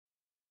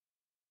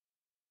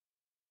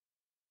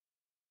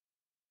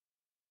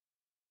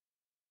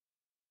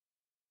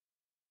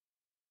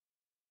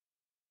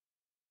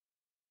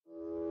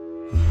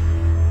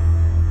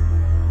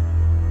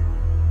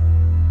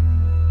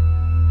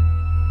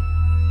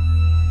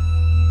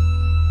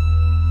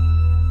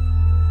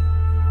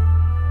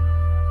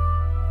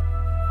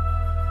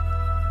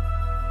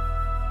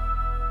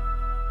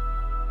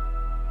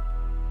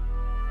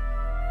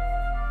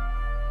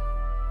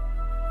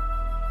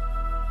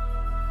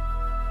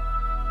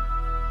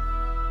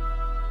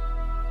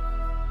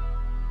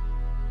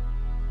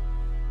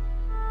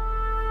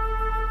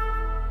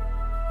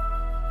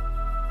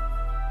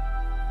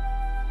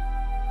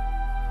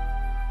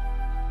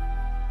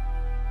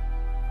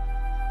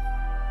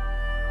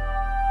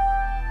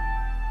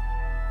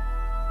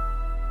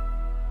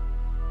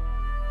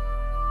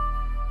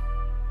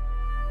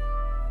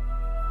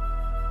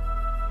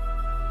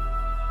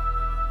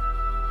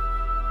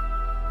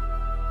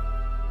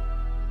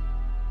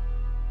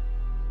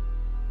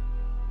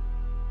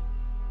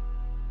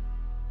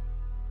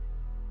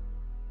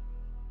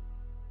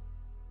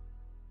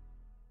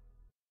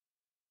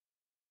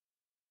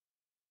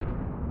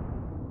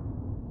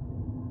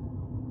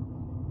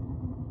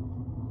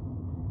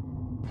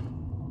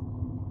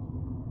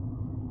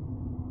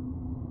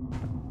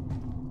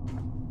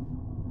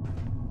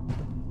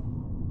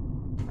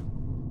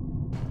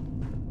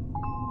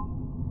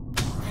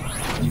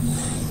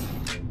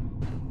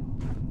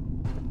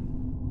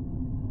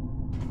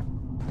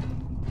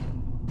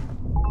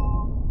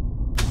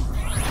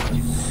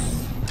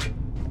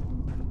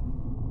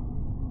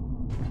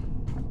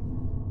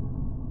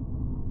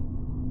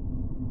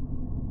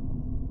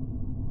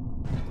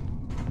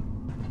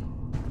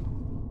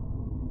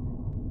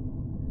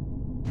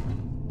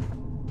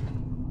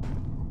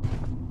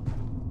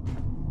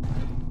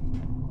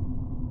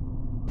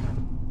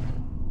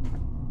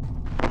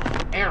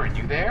Aryn,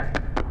 you there?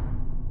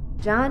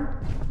 John,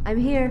 I'm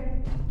here.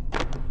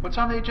 What's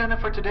on the agenda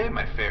for today,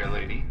 my fair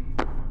lady?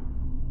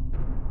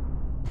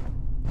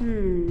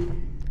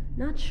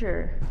 Not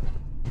sure.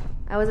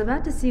 I was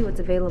about to see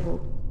what's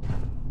available.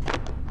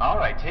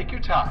 Alright, take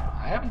your time.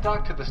 I haven't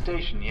docked to the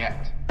station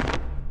yet.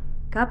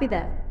 Copy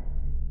that.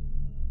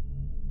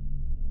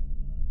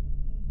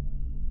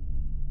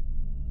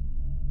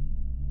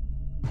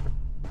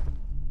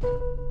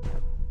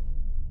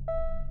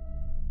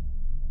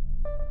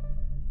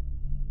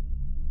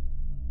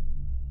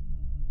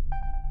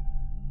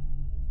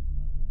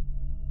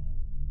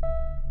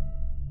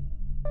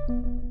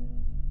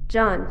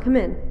 John, come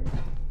in.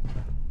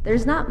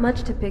 There's not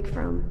much to pick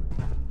from.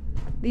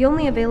 The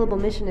only available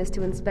mission is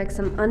to inspect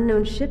some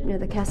unknown ship near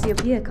the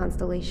Cassiopeia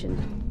constellation.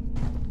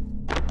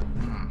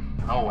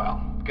 Oh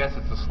well, guess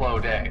it's a slow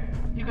day.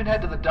 You can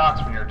head to the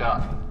docks when you're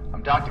done.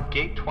 I'm docked at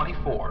gate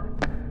 24.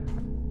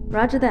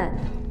 Roger that.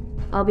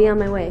 I'll be on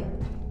my way.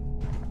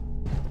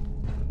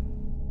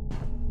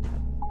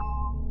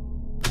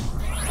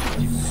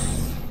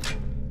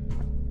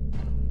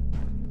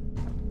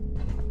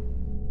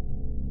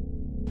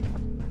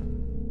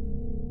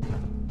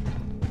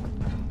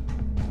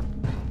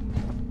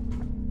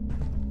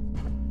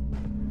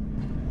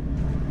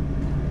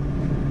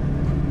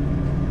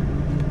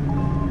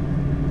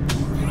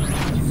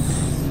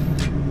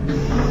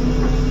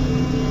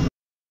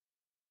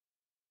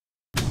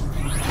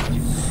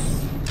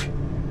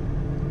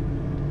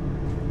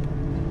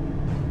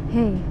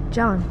 Hey,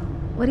 John,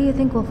 what do you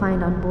think we'll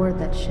find on board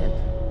that ship?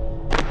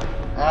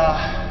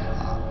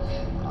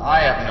 I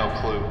have no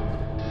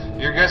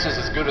clue. Your guess is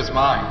as good as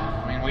mine.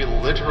 I mean, we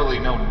literally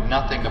know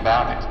nothing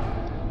about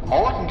it.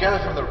 All I can gather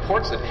from the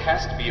reports is it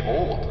has to be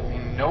old. I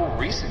mean, no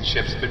recent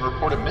ships have been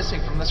reported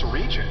missing from this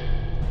region.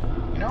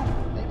 You know,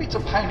 maybe it's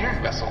a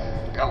pioneering vessel.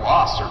 Got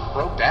lost or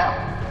broke down.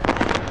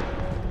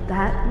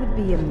 That would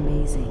be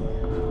amazing.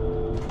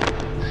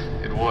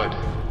 It would.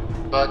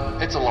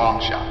 But it's a long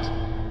shot.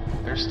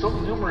 There's still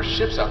numerous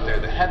ships out there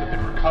that haven't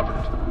been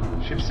recovered.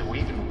 Ships that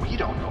we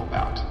don't know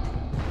about.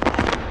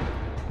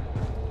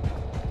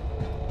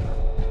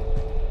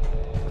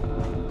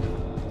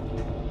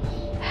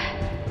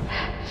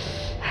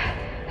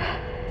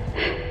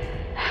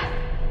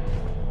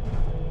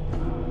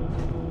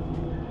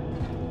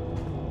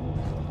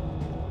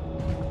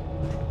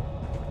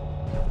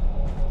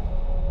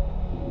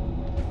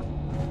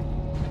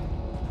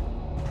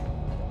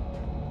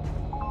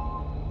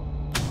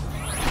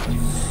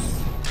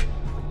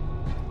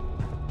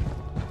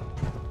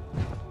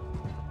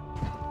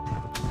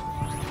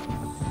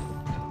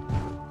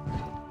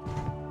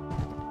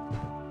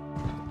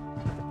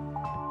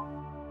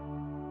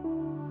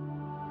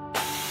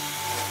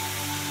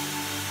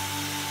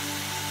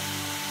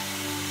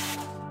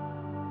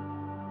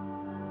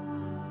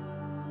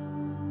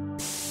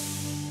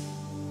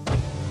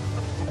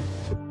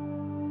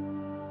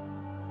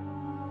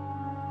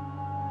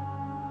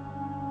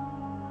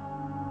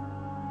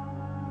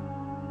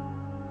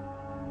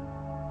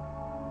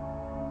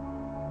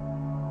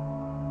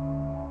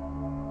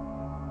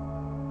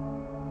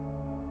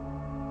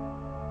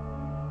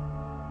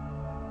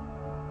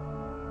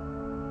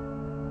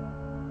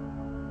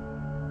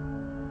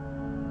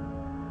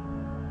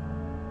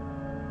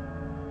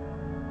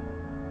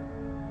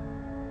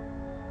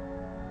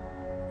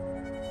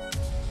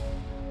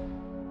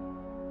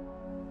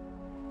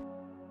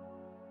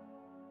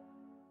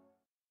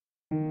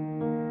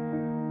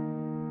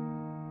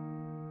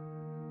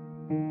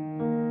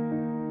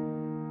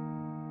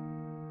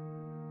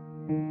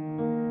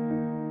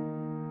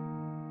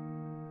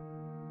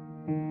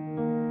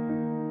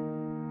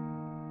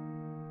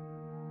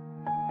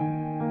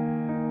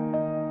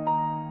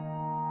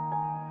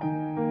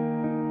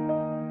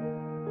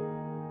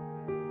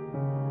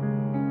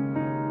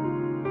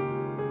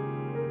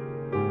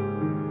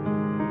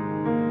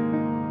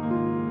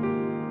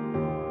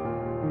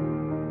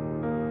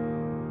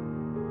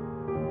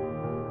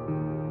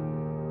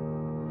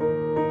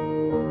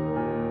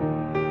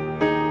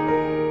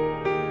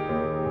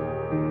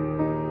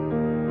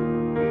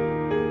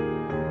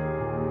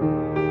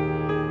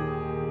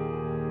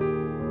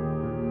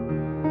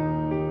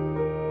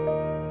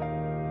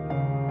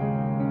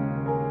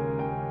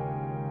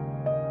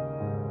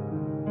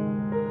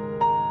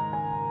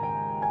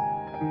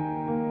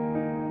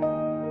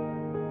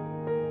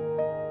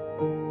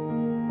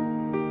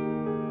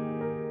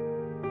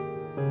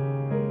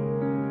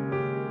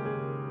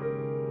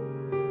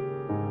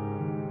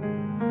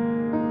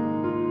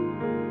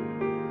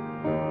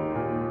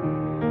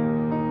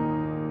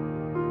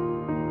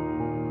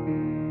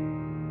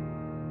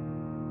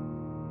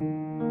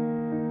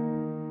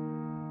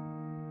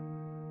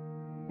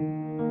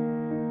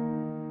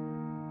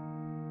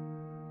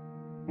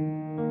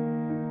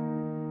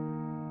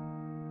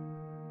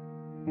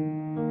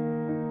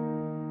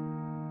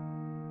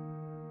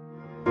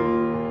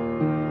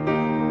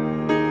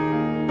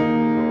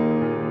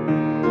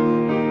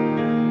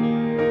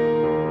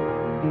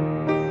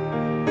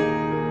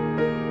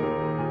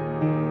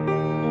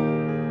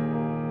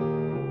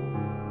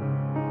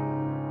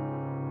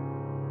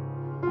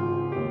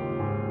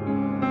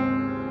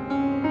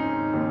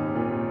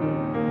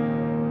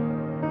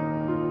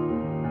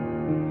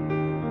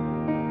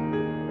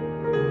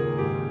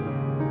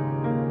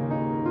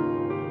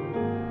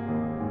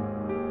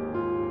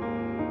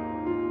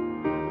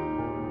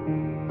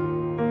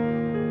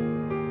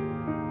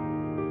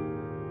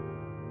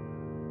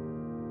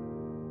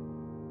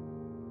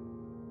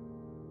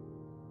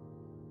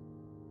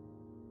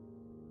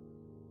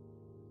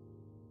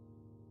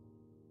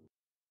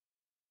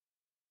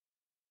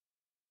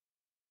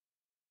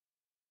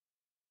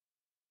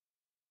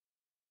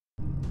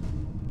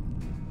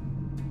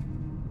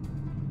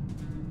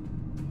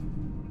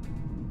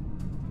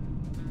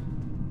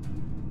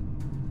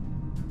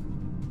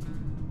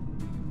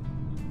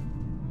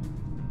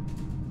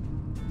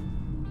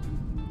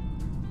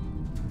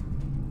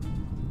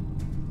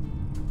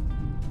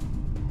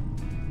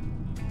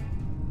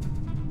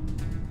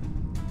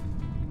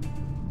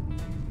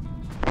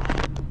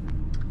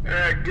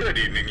 Good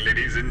evening,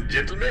 ladies and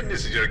gentlemen.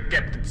 This is your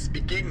captain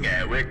speaking.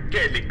 We're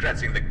currently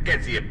crossing the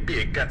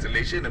Cassiopeia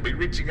constellation and we'll be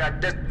reaching our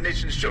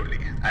destination shortly.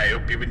 I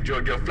hope you've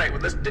enjoyed your flight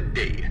with us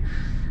today.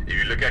 If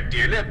you look out to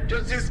your left,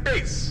 you'll see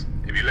space.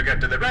 If you look out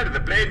to the right of the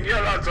plane,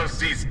 you'll also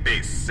see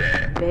space.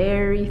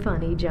 Very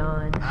funny,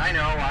 John. I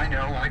know,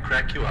 I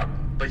crack you up.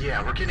 But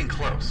yeah, we're getting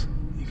close.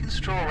 You can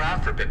stroll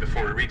around for a bit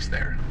before we reach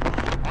there.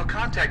 I'll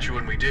contact you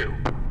when we do.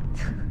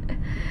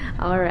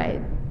 All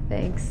right,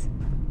 thanks.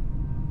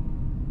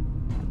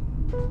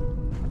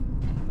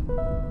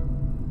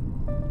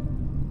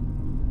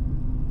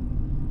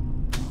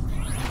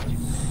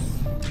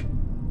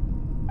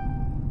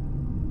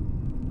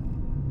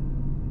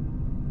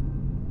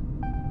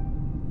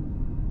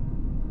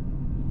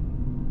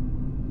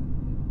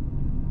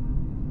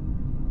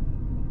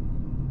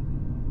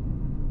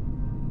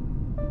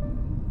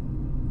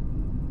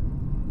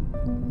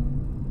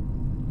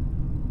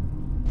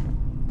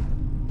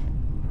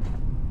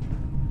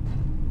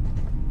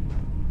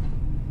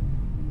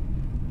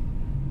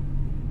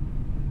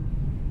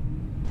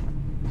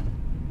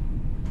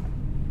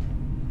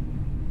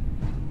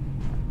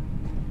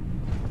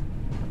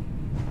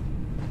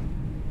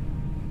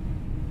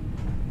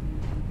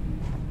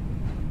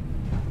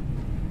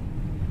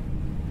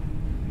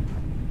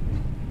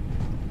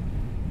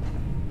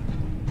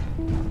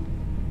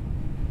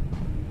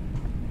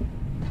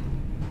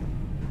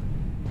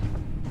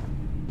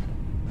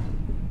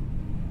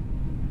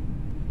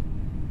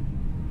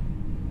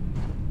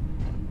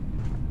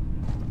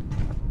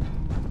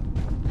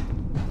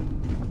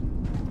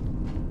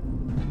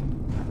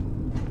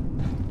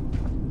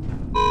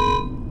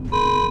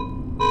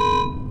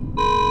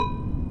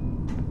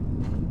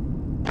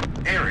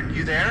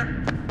 You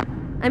there?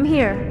 I'm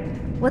here.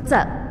 What's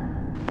up?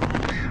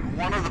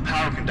 One of the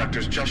power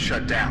conductors just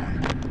shut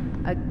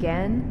down.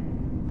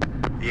 Again?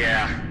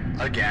 Yeah,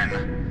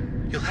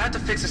 again. You'll have to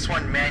fix this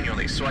one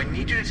manually, so I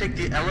need you to take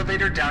the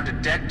elevator down to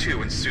Deck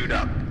 2 and suit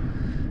up.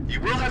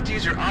 You will have to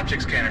use your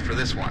object scanner for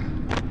this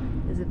one.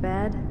 Is it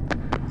bad?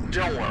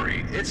 Don't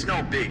worry, it's no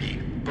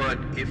biggie. But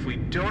if we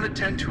don't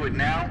attend to it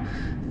now,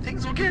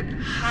 things will get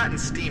hot and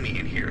steamy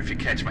in here if you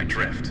catch my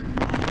drift.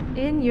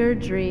 In your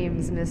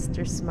dreams,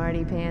 Mr.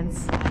 Smarty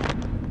Pants.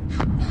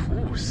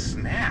 Ooh,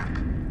 snap.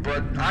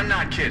 But I'm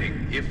not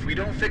kidding. If we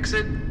don't fix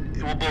it,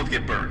 we'll both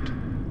get burned.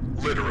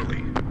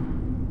 Literally.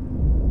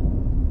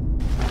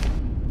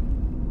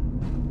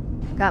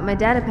 Got my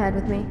data pad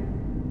with me.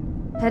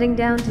 Heading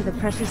down to the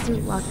pressure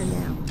suit locker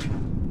now.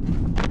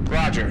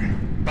 Roger.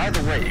 By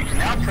the way, you can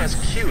now press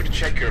Q to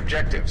check your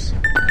objectives.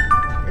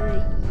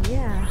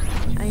 Yeah,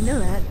 I know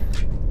that.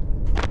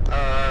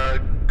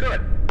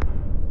 Good.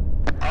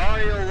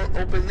 I'll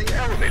open the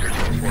elevator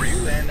door for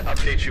you and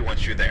update you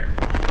once you're there.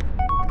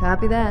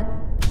 Copy that.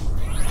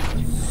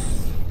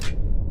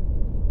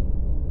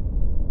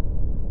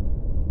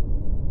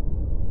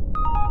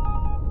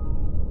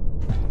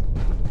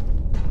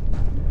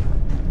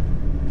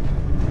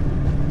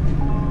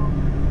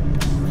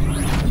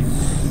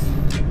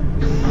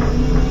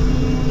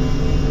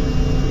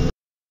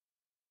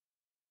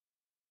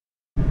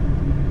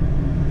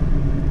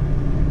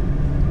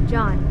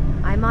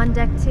 John, I'm on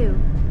Deck 2.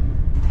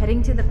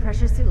 Heading to the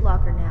pressure suit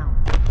locker now.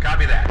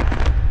 Copy that.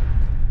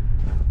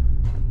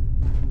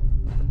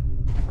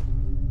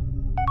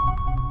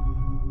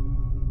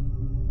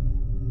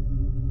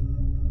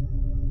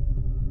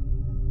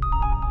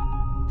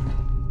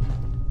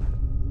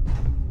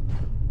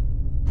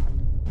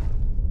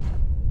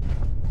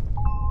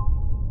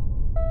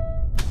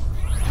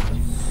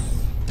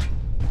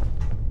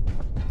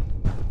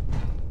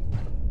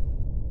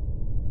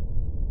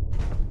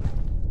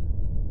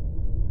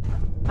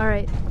 All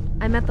right,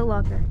 I'm at the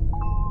locker.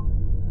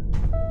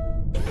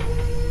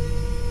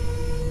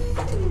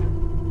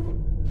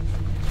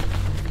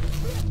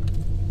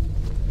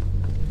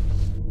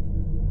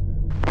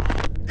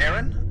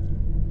 Aryn,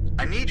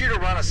 I need you to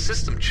run a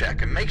system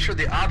check and make sure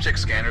the object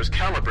scanner is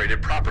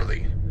calibrated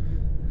properly.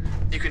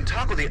 You can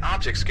toggle the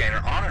object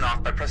scanner on and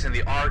off by pressing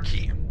the R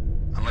key,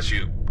 unless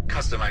you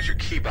customize your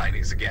key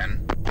bindings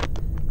again.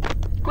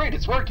 Great,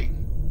 it's working.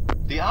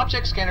 The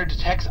object scanner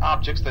detects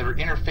objects that are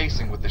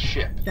interfacing with the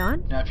ship.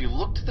 John? Now, if you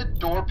look to the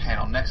door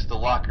panel next to the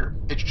locker,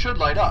 it should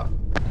light up.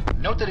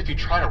 Note that if you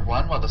try to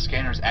run while the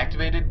scanner is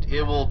activated,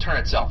 it will turn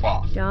itself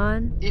off.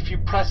 John? If you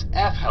press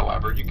F,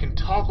 however, you can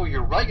toggle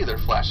your regular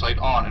flashlight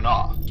on and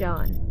off.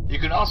 John. You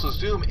can also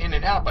zoom in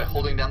and out by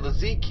holding down the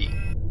Z key.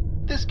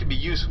 This can be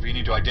useful if you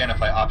need to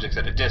identify objects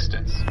at a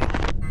distance.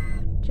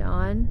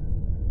 John?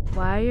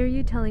 Why are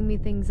you telling me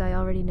things I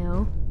already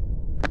know?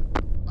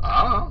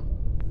 Oh.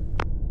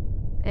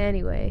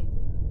 Anyway,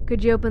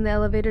 could you open the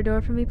elevator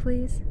door for me,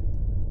 please?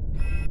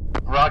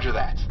 Roger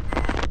that.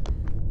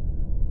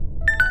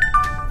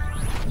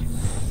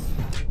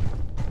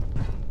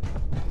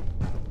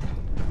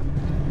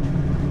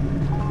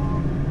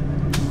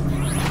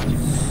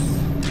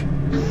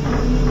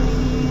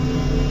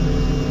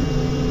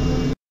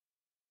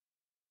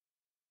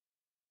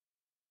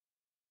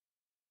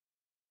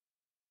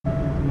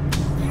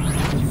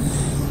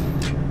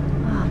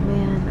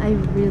 I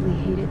really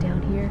hate it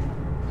down here.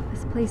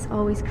 This place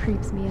always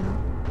creeps me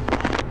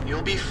out.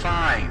 You'll be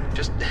fine.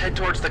 Just head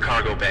towards the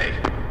cargo bay.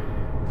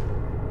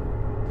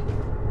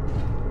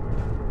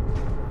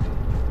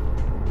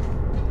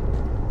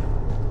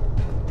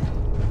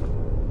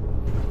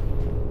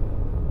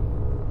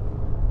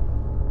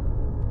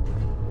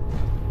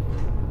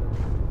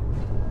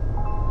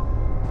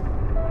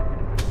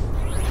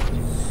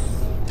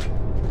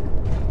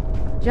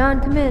 John,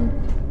 come in.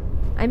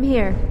 I'm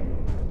here.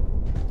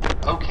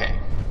 Okay,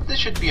 this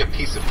should be a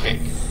piece of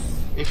cake.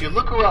 If you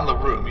look around the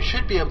room, you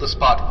should be able to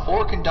spot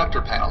 4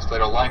 conductor panels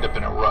that are lined up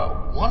in a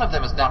row. One of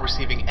them is not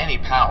receiving any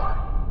power.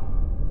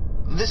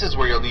 This is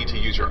where you'll need to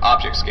use your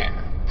object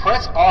scanner.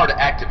 Press R to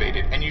activate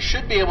it, and you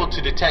should be able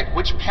to detect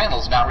which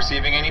panel's not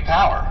receiving any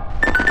power.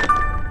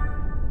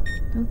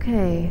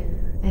 Okay,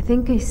 I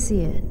think I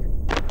see it.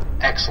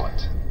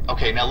 Excellent.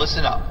 Okay, now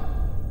listen up.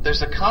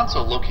 There's a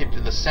console located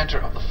in the center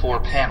of the 4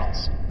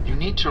 panels. You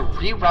need to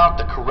reroute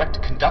the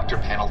correct conductor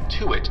panel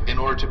to it in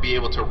order to be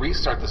able to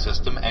restart the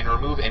system and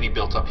remove any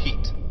built-up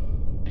heat.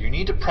 You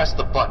need to press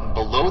the button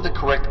below the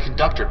correct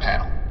conductor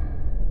panel.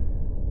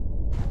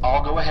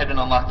 I'll go ahead and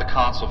unlock the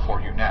console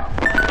for you now.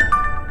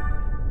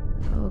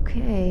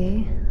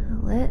 Okay,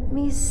 let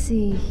me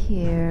see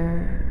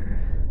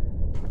here.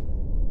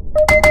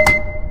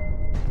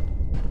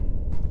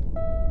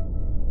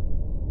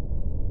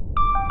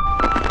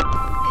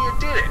 You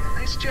did it!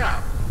 Nice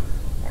job.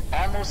 We're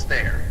almost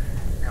there.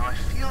 Now I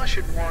feel I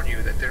should warn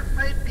you that there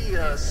might be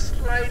a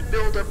slight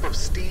buildup of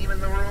steam in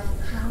the room.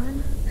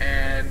 John?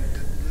 And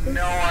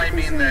no, I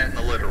mean that in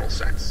the literal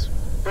sense.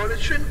 But it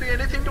shouldn't be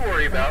anything to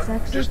worry about.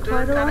 That's actually Just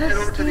quite a lot head of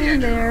over to the steam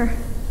engine there. room.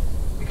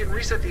 You can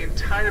reset the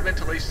entire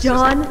ventilation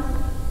system.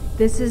 John,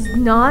 this is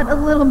not a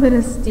little bit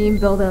of steam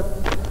buildup.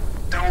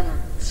 Oh,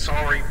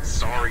 sorry.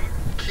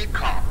 Keep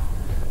calm.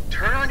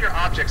 Turn on your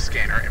object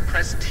scanner and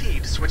press T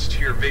to switch to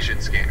your vision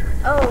scanner.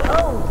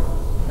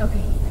 Oh,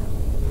 okay.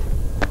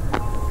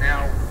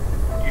 Now,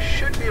 you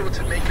should be able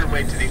to make your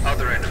way to the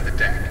other end of the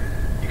deck.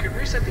 You can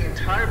reset the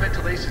entire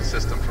ventilation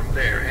system from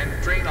there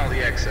and drain all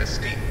the excess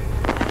steam.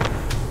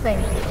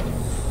 Thank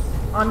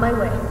you. On my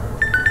way.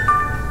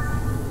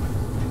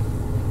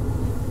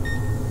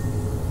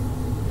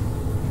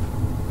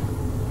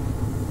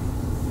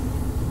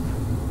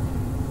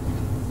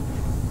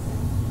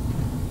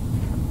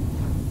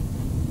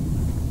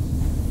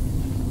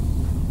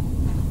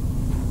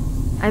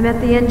 I'm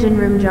at the engine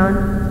room,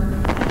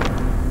 John.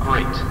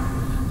 Great.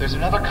 There's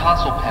another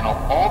console panel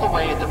all the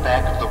way at the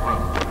back of the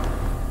room.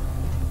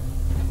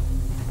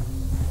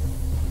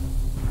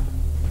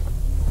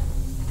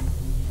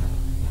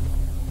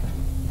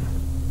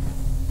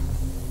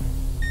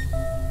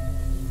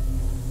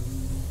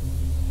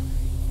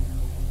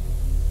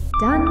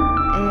 Done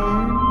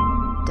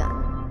and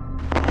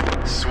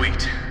done.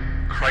 Sweet.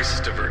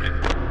 Crisis diverted.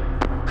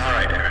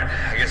 Alright, Aryn.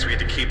 I guess we had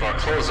to keep our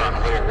clothes on a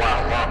little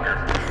while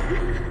longer.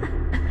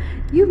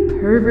 You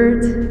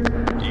pervert.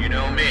 You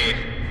know me.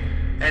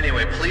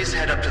 Anyway, please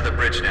head up to the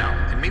bridge now,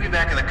 and meet me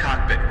back in the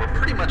cockpit. We're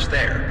pretty much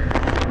there.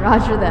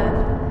 Roger that.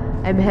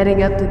 I'm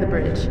heading up to the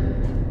bridge.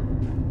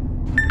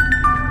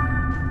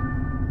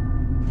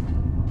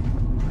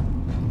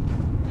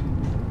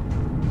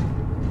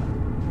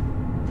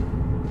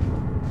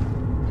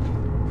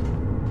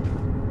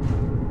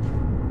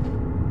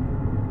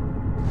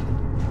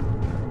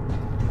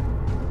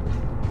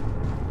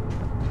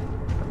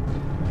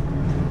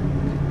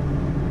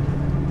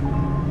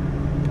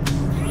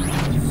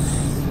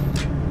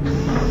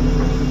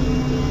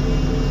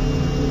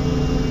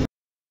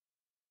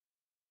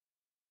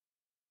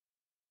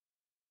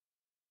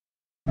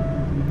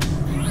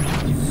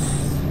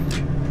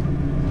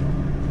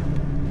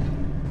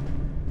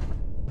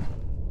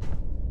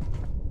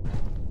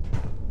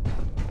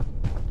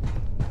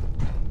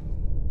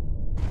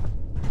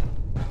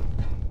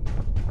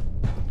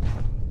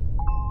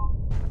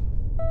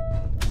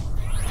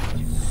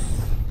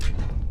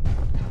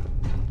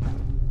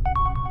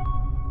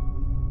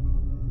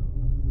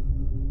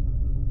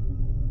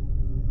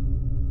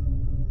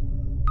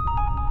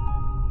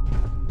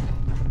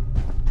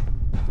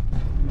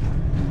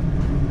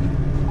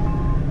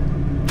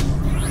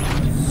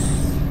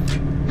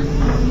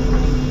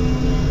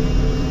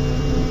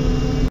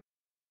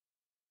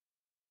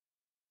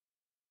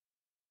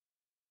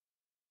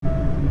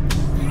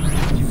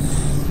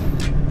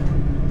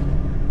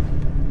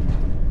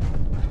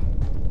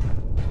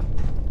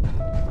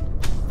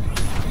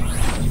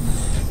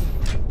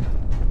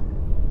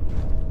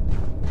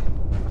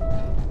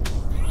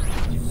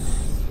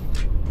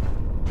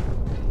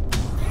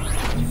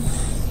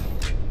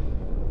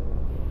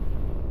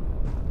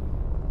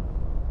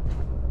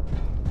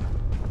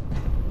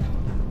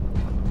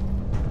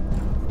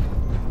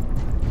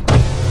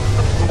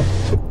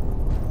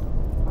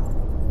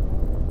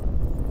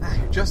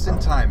 Just in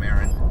time,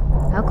 Aryn.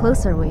 How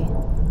close are we?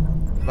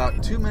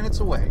 About 2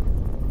 minutes away.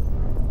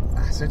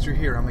 Since you're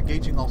here, I'm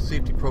engaging all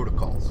safety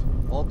protocols.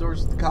 All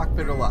doors to the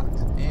cockpit are locked,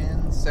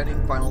 and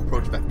setting final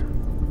approach vector.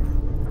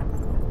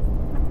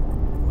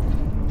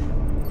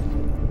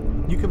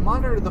 You can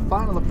monitor the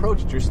final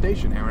approach at your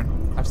station,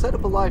 Aryn. I've set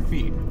up a live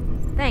feed.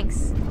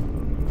 Thanks.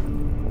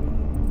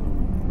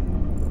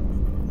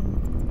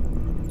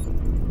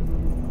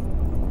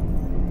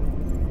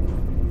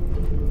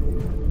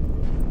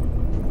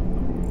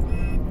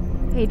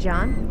 Hey,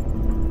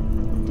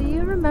 John. Do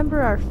you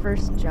remember our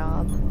first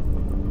job?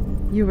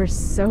 You were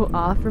so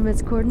off from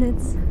its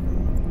coordinates.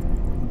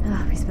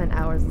 We spent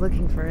hours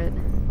looking for it.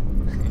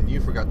 And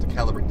you forgot to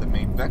calibrate the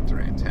main vector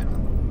antenna.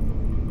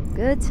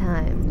 Good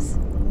times.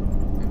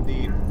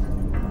 Indeed.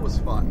 It was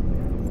fun.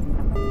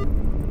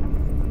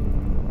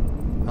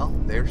 Well,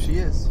 there she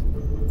is.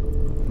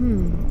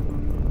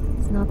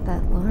 It's not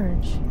that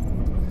large.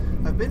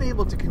 I've been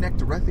able to connect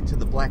directly to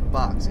the black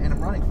box, and I'm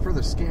running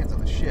further scans on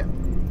the ship.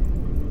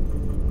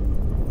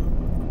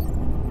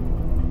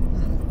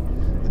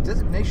 The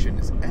designation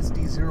is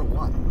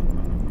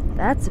SD-01.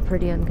 That's a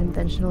pretty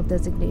unconventional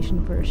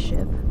designation for a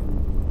ship.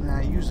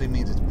 That usually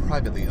means it's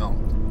privately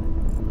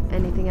owned.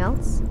 Anything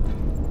else?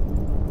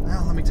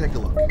 Well, let me take a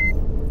look.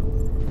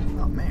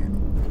 Oh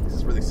man, this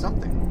is really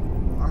something.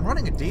 I'm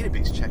running a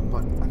database check, but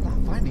I'm not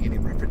finding any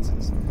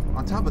references.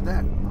 On top of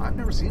that, I've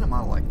never seen a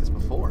model like this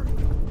before.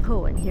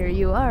 Oh, and here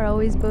you are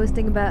always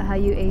boasting about how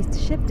you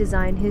aced ship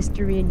design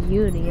history in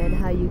uni and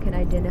how you can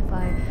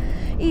identify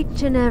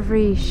each and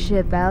every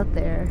ship out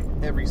there.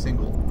 Every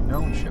single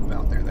known ship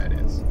out there, that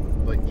is.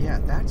 But yeah,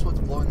 that's what's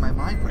blowing my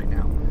mind right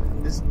now.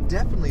 This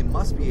definitely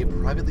must be a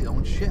privately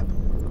owned ship.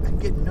 I can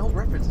get no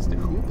references to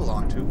who it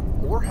belonged to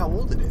or how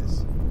old it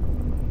is.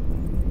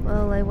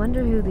 Well, I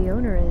wonder who the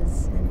owner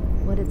is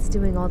and what it's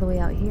doing all the way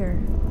out here.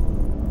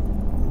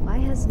 Why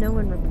has no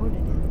one reported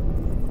it?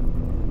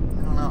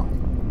 I don't know.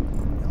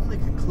 The only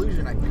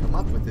conclusion I can come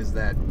up with is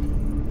that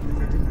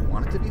they didn't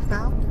want it to be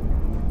found.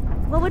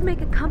 What would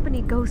make a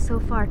company go so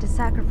far to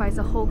sacrifice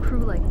a whole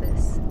crew like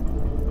this?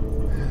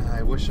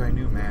 I wish I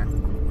knew, man.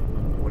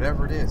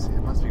 Whatever it is, it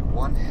must be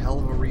one hell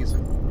of a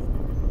reason.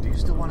 Do you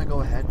still want to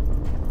go ahead?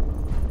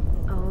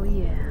 Oh,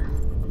 yeah.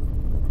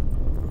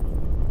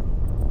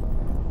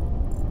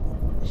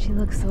 She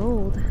looks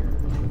old.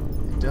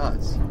 It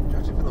does.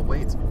 Judging from the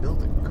way it's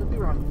built, it could be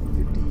around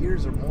 50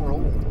 years or more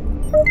old.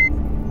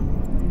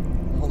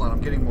 Hold on,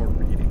 I'm getting more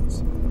readings.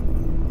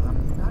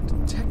 I'm not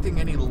detecting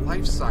any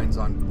life signs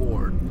on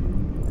board.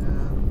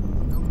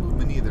 No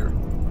movement either.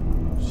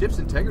 Ship's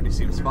integrity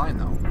seems fine,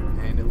 though,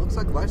 and it looks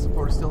like life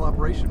support is still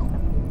operational.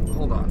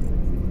 Hold on.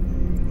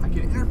 I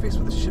can interface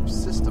with the ship's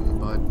system,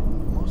 but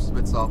most of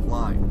it's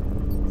offline.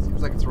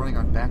 Seems like it's running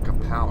on backup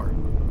power.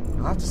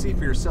 You'll have to see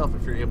for yourself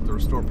if you're able to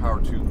restore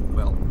power to,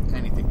 well,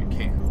 anything you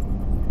can.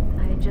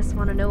 I just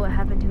want to know what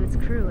happened to its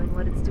crew and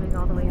what it's doing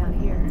all the way out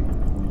here.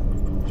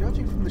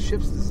 Judging from the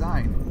ship's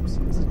design, it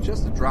seems it's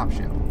just a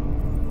dropship.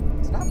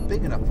 It's not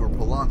big enough for a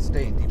prolonged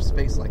stay in deep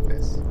space like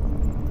this.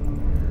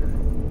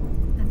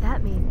 And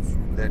that means?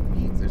 That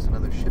means there's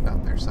another ship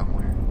out there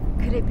somewhere.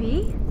 Could it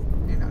be?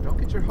 Hey, now don't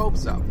get your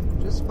hopes up.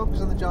 Just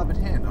focus on the job at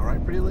hand,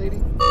 alright, pretty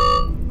lady?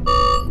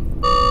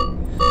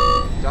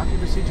 Docking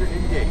procedure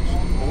engaged.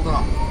 Hold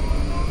on.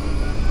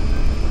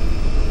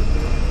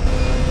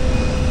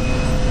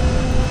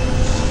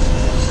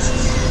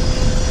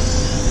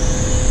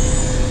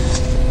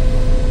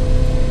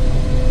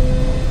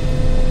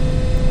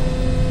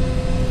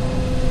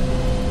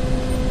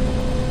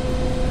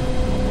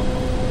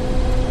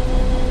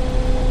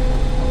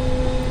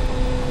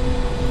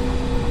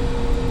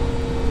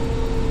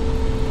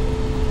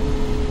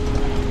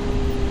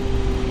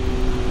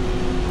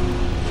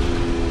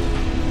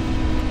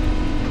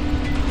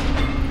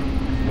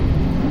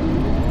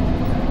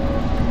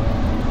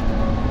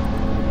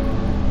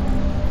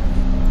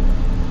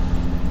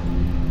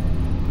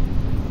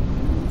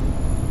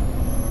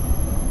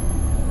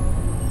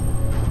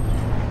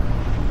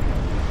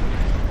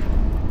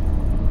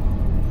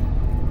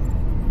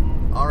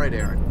 Alright,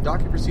 Aryn.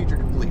 Docking procedure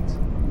complete.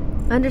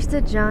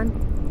 Understood, John.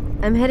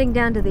 I'm heading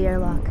down to the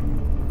airlock.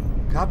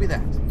 Copy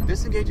that.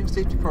 Disengaging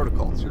safety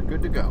protocols. You're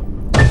good to go.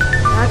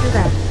 Roger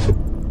that.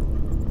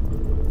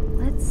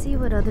 Let's see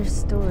what other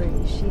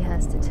stories she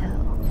has to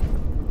tell.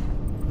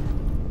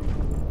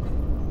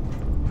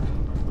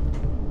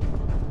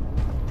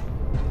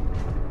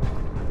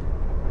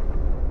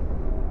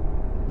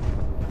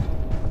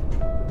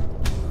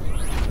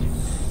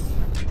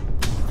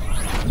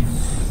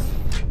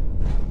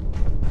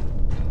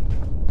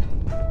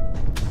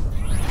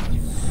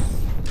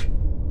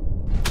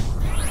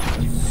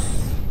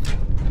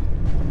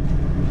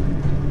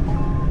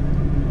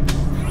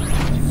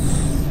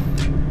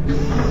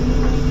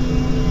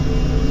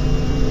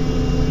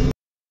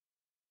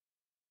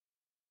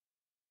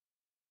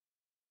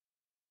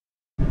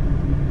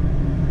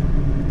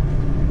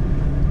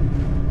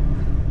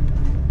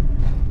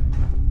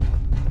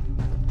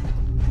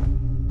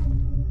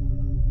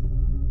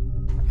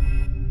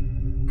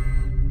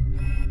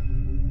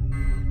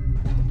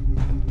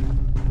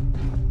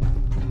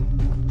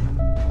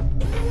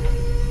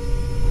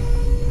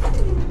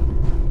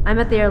 I'm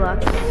at the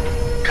airlock.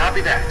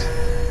 Copy that.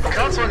 The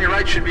console on your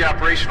right should be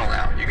operational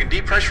now. You can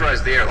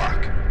depressurize the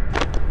airlock.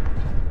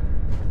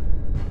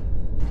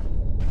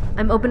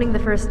 I'm opening the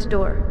first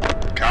door.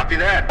 Copy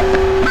that.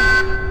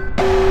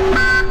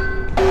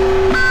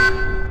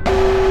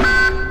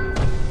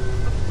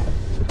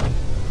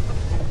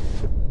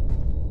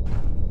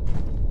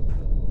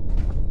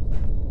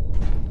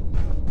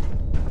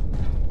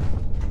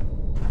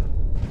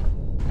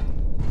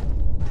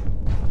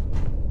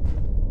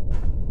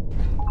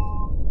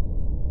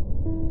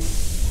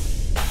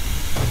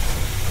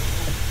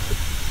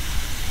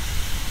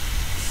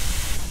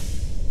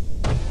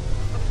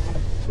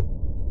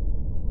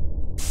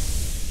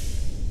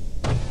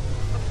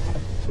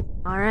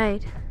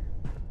 Alright.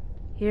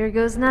 Here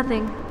goes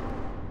nothing.